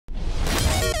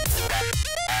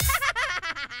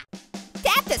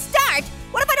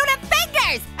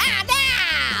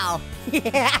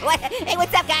Hey,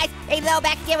 what's up, guys? Hey, Lo,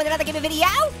 back again with another gaming video.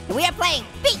 And we are playing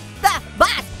Beat the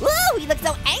Boss. Ooh, he looks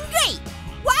so angry.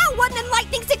 Wow, what an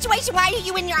enlightening situation. Why are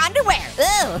you in your underwear?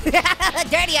 Ooh,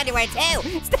 dirty underwear,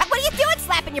 too. Stop, what are you doing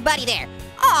slapping your buddy there?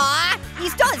 Aw, you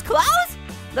stole his clothes?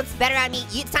 Looks better on me.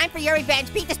 It's time for your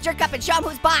revenge. Beat this jerk up and show him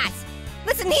who's boss.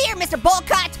 Listen here, Mr.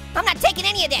 Bullcut. I'm not taking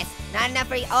any of this. Not enough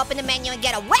for you to open the menu and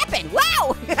get a weapon.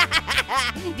 Wow!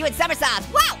 Doing somersaults.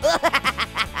 Wow!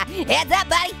 Heads up,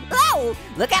 buddy. Whoa!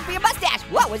 Look out for your mustache.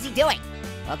 Whoa, what's he doing?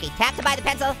 Okay, tap to buy the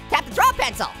pencil. Tap to throw a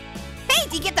pencil. Hey,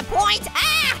 do you get the point?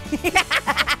 Ah!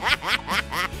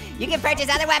 You can purchase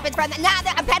other weapons from the... No,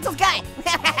 a pencil's good.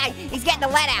 He's getting the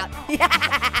lead out.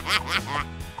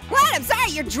 What? I'm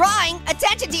sorry, you're drawing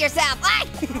attention to yourself. I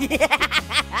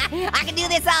can do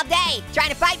this all day. Trying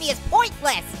to fight me is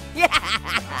pointless.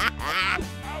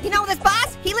 You know this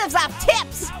boss? He lives off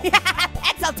tips.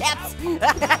 Pencil tips.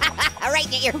 Right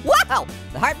in your ear. Whoa!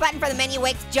 The heart button for the menu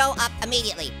wakes Joe up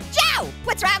immediately. Joe,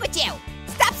 what's wrong with you?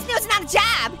 Stop snoozing on the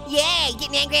job. Yeah, you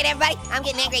getting angry at everybody? I'm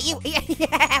getting angry at you.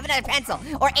 Have another pencil.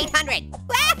 Or 800.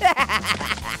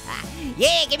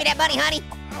 Yeah, give me that money, honey.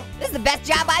 This is the best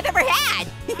job I've ever had.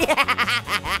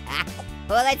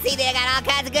 Well, let's see, they got all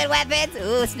kinds of good weapons.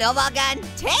 Ooh, snowball gun,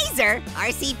 taser,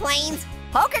 RC planes,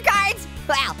 poker cards.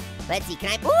 Well, let's see, can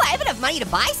I, ooh, I have enough money to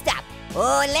buy stuff.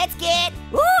 Oh, let's get,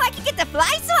 ooh, I can get the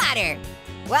fly swatter.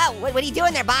 Whoa, what are you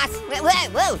doing there, boss?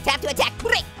 Whoa, tap to attack.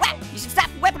 Wow, you should stop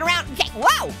whipping around. Okay,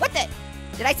 whoa, what the?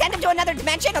 Did I send him to another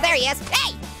dimension? Oh, there he is.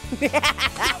 Hey!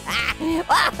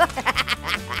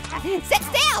 Sit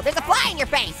still, there's a fly in your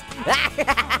face.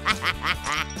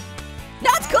 No,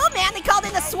 it's cool, man. They called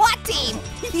in the SWAT team.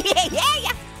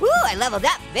 Yeah. Ooh, I leveled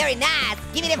up. Very nice.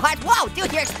 Give me them hearts. Whoa,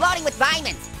 dude, you're exploding with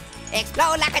diamonds.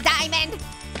 Explode like a diamond.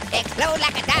 Explode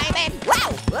like a diamond.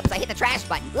 Whoa, whoops, I hit the trash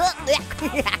button.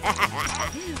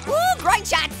 Ooh, groin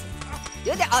shots.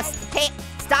 Dude, oh, hey,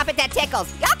 stop it, that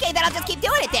tickles. Okay, then I'll just keep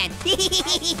doing it then.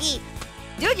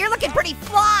 Dude, you're looking pretty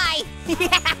fly.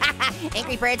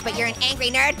 Angry birds, but you're an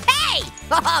angry nerd. Hey!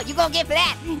 Oh, you gonna get for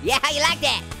that. Yeah, how you like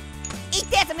that? Eat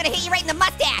this, I'm gonna hit you right in the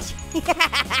mustache.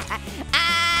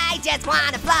 I just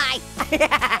wanna fly.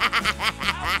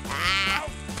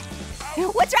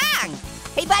 What's wrong?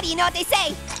 Hey buddy, you know what they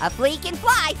say? A flea can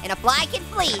fly, and a fly can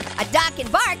flee. A dog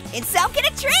can bark, and so can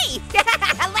a tree.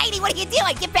 Lady, what are you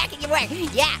doing? Get back in your work.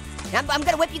 Yeah, I'm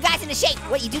gonna whip you guys into shape.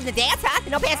 What, you doing the dance, huh? The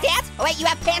no pants dance? Oh wait, you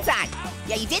have pants on.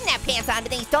 Yeah, you didn't have pants on,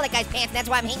 but then you stole that guy's pants, and that's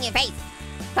why I'm hitting your face.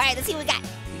 All right, let's see what we got.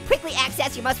 Quickly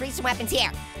access your most recent weapons here.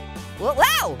 Whoa,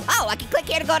 oh, I can click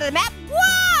here to go to the map.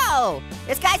 Whoa!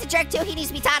 This guy's a jerk too, he needs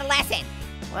to be taught a lesson.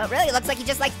 Well, it really looks like he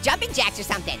just likes jumping jacks or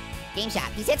something. Game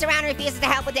shop, he sits around and refuses to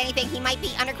help with anything. He might be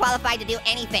underqualified to do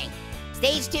anything.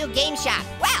 Stage 2, game shop.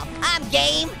 Well, I'm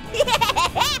game.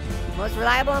 Most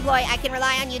reliable employee, I can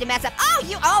rely on you to mess up. Oh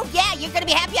yeah, you're gonna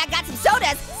be happy I got some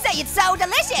sodas. Say it's so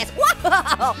delicious.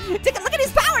 Whoa, take a look at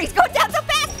his power, he's going down so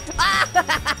fast.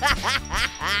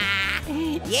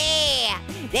 Yeah,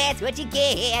 that's what you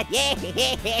get,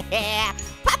 yeah.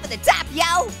 Pop at the top,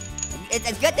 yo. It's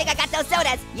a good thing I got those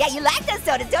sodas. Yeah, you like those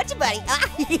sodas, don't you, buddy?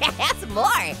 Yeah, have some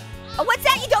more. Oh, what's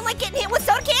that? You don't like getting hit with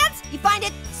soda cans? You find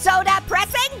it soda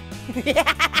pressing?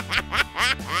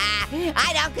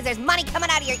 I don't, because there's money coming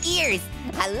out of your ears.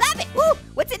 I love it. Woo,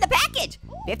 what's in the package?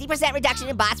 50% reduction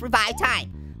in boss revive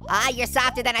time. You're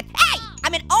softer than hey,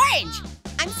 I'm an orange.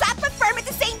 I'm soft but firm at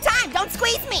the same time. Don't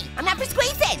squeeze me. I'm not for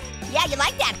squeezing. Yeah, you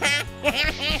like that, huh?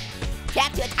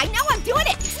 Tap to it. I know I'm doing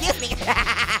it. Excuse me.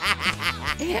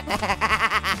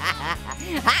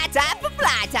 High time for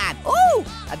fly time. Ooh,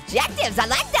 objectives. I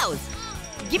like those.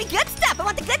 Give me good stuff. I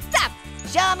want the good stuff.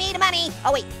 Show me the money.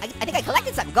 Oh wait, I think I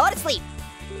collected something. Go to sleep.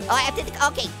 Oh, I have to.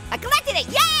 Okay, I collected it.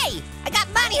 Yay! I got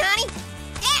money, honey.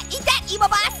 Yeah, eat that, evil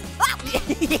boss. Oh,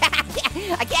 yeah.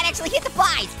 I can't actually hit the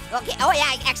flies. Okay. Oh yeah,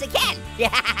 I actually can.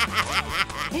 Yeah.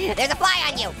 There's a fly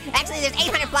on you. Actually, there's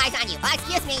 800 flies on you. Oh,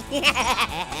 excuse me.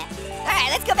 All right,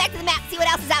 let's go back to the map, see what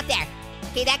else is out there.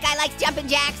 Okay, that guy likes jumping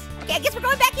jacks. Okay, I guess we're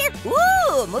going back here.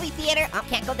 Ooh, movie theater. Oh,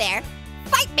 can't go there.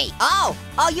 Fight me. Oh,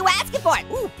 you asking for it.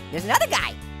 Ooh, there's another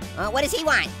guy. What does he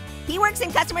want? He works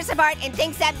in customer support and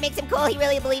thinks that makes him cool. He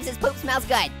really believes his poop smells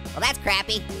good. Well, that's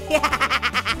crappy.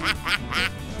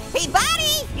 Hey,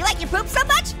 buddy, you like your poop so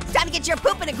much? It's time to get your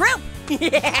poop in a group.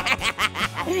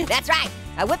 That's right.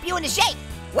 I whip you into shape.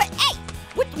 What? Hey,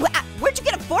 where'd you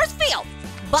get a force field?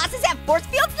 Bosses have force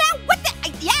fields now? What the?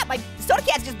 Yeah, my soda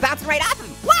can's just bouncing right off of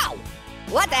him. Whoa!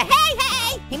 What the?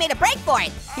 Hey! He made a break for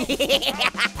it.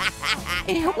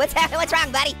 What's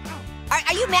wrong, buddy?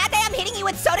 Are you mad that I'm hitting you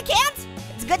with soda cans?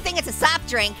 It's a good thing it's a soft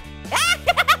drink.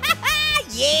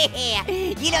 Yeah!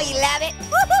 You know you love it.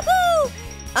 Woo-hoo-hoo!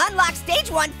 Unlock stage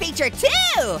 1, feature 2.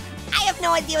 I have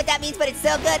no idea what that means, but it's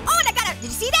so good. Oh, and I got a, did you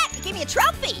see that? It gave me a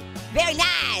trophy. Very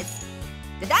nice.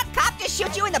 Did that cop just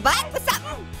shoot you in the butt with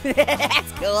something?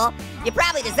 That's cool. You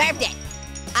probably deserved it.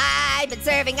 I've been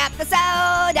serving up the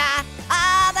soda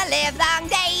all the live long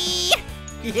day.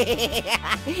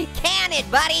 Yeah, can it,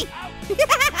 buddy?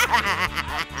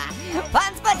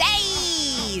 Puns for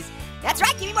days. That's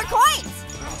right, give me more coins.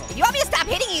 If you want me to stop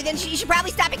hitting you, then you should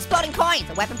probably stop exploding coins.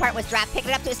 The weapon part was dropped. Pick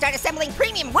it up to start assembling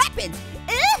premium weapons.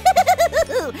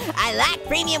 Ooh, I like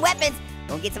premium weapons.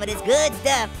 Go get some of this good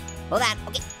stuff. Hold on,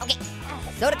 okay.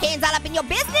 Soda cans all up in your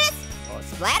business? Oh,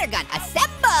 splatter gun,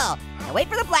 assemble. Now wait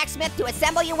for the blacksmith to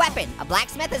assemble your weapon. A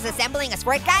blacksmith is assembling a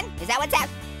squirt gun? Is that what's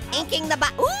happening? Inking the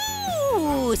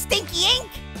ooh, stinky ink.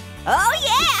 Oh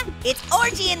yeah, it's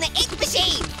Orgy in the ink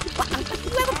machine.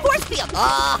 You have a force field.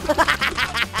 Oh,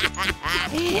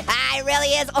 it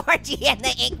really is Orgy in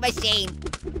the ink machine.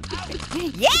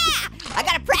 Yeah, I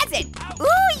got a present.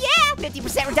 Ooh yeah,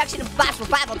 50% reduction in boss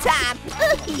revival time.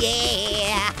 Ooh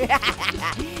yeah.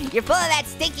 You're full of that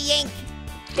stinky ink.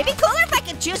 It'd be cooler if I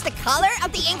could choose the color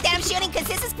of the ink that I'm shooting, because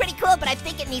this is pretty cool, but I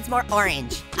think it needs more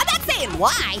orange. I'm not saying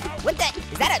why. What the,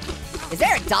 is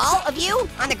there a doll of you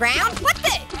on the ground? What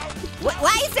the?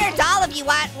 Why is there a doll of you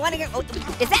on one of your,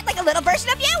 is that like a little version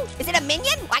of you? Is it a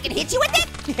minion? I can hit you with it?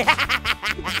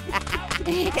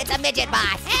 It's a midget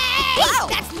boss. Hey, whoa.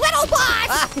 That's little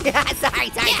boss. Sorry.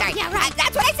 Yeah, right.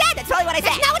 That's what I said. That's totally what I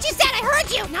said. That's not what you said. I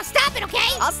heard you. Now stop it,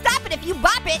 okay? I'll stop it if you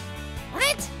bop it.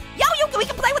 What? Yo, we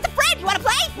can play with a friend. You wanna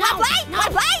play? No, Wanna play? no,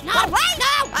 Wanna play? no, Wanna play? no.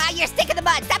 You're stick in the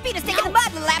mud. Stop being a stick in the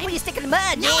mud, little apple. You stick in the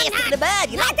mud. No, yeah, I'm stick in the mud.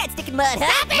 You like that stick in the mud, huh?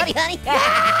 Stop it. Honey. Stick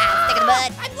in the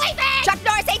mud. I'm leaving. Chuck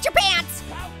Norris ate your pants.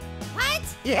 What?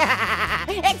 Yeah,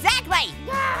 exactly.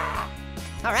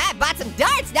 All right, bought some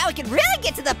darts. Now we can really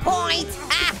get to the point.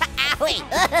 Owie.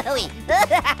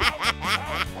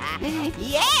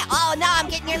 Yeah, oh no, I'm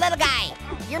getting your little guy.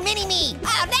 Your mini-me.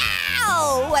 Oh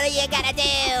no, what are you gonna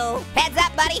do? Heads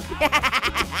up, buddy.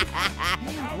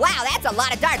 Wow, that's a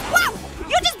lot of darts. Whoa,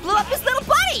 you just blew up this little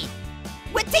buddy.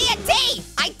 With TNT,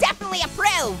 I definitely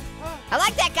approve. I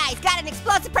like that guy, he's got an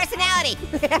explosive personality.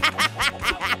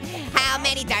 How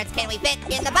many darts can we fit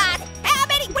in the box? How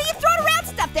many? What are you throwing around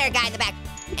stuff there, guy in the back?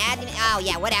 Oh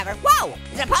yeah, whatever. Whoa,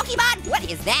 is it a Pokemon? What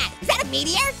is that? Is that a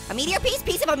meteor? A meteor piece?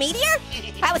 Piece of a meteor?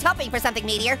 I was hoping for something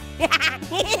meteor.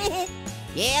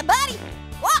 Yeah, buddy.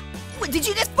 What? Did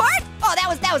you just fart? Oh, that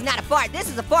was not a fart. This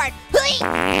is a fart.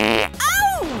 Oh,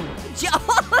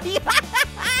 Joey.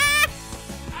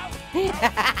 He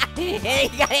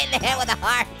got hit in the head with a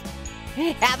heart.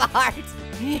 Have a heart.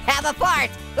 Have a fart.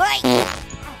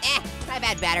 I've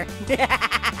had better.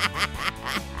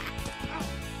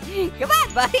 Come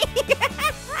on, buddy.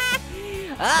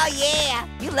 Oh yeah,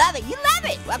 you love it.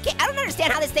 Okay, I don't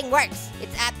understand how this thing works.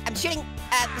 It's I'm shooting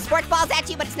sports balls at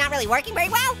you, but it's not really working very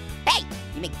well. Hey,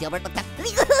 you make Dilbert look tough.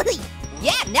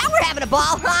 Yeah, now we're having a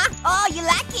ball, huh? Oh, you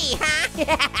lucky, huh?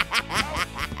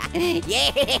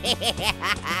 Yeah.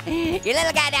 Your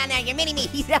little guy down there, your mini-me.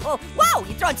 Whoa,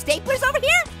 you throwing staplers over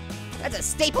here? That's a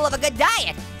staple of a good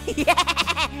diet.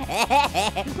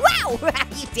 Wow,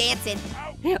 you dancing.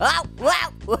 Oh,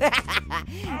 wow.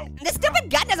 The stupid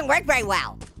gun doesn't work very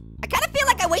well. I kind of feel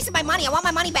like I wasted my money. I want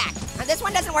my money back. This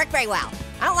one doesn't work very well.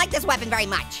 I don't like this weapon very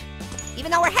much. Even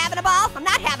though we're having a ball, I'm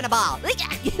not having a ball. Wake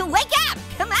up,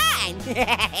 come on.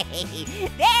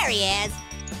 There he is.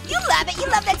 You love it, you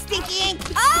love that stinky ink.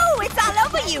 Oh, it's all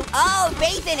over you. Oh,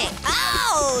 bathe in it.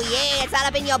 Oh, yeah, it's all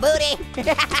up in your booty.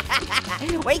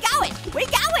 Where you going?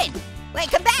 Wait,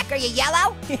 come back, are you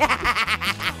yellow?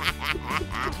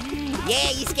 Yeah,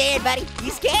 you scared, buddy,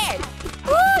 you scared.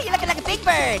 Ooh, you're looking like a big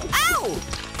bird. Oh,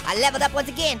 I leveled up once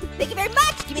again. Thank you very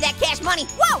much, give me that cash money.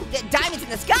 Whoa, the diamonds in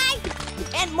the sky.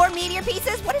 And more meteor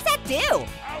pieces, what does that do?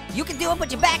 You can do it,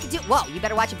 put your back into, whoa, you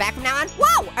better watch your back from now on.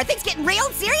 Whoa, are things getting real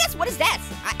and serious? What is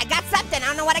this? I got something, I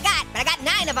don't know what I got, but I got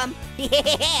 9 of them.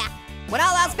 Yeah, when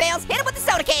all else fails, hit it with the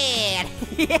soda can.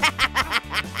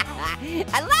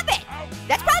 I love it.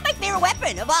 That's probably my favorite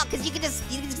weapon of all, because you can just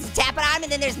tap it on him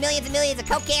and then there's millions and millions of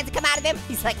Coke cans that come out of him.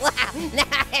 He's like, wow, no,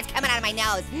 it's coming out of my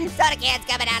nose. Soda can's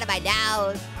coming out of my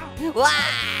nose. Wow.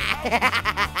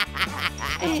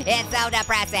 It's so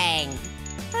depressing.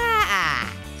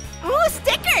 Ooh,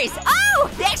 stickers! Oh,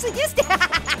 they actually do stick.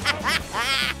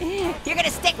 You're gonna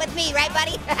stick with me, right,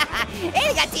 buddy? Hey,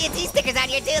 you got TNT stickers on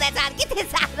here too. That's on. Get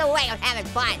this out of the way. I'm having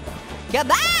fun. Come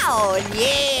on,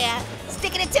 yeah.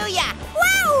 Sticking it to ya.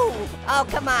 Woo! Oh,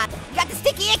 come on. You got the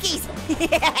sticky ickies.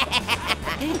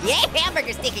 Yeah,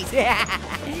 hamburger stickies.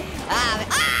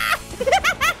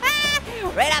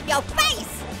 Right off your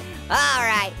face. All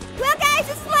right. Well, guys,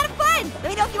 this is a lot of fun. watching. Let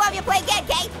me know if you want me to play again,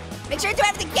 okay? Make sure to do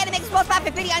everything you can to make this most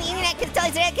popular video on the internet, because it's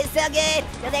always there, because it's so good.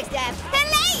 Till next time,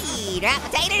 later,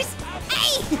 potatoes.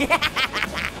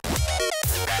 Hey!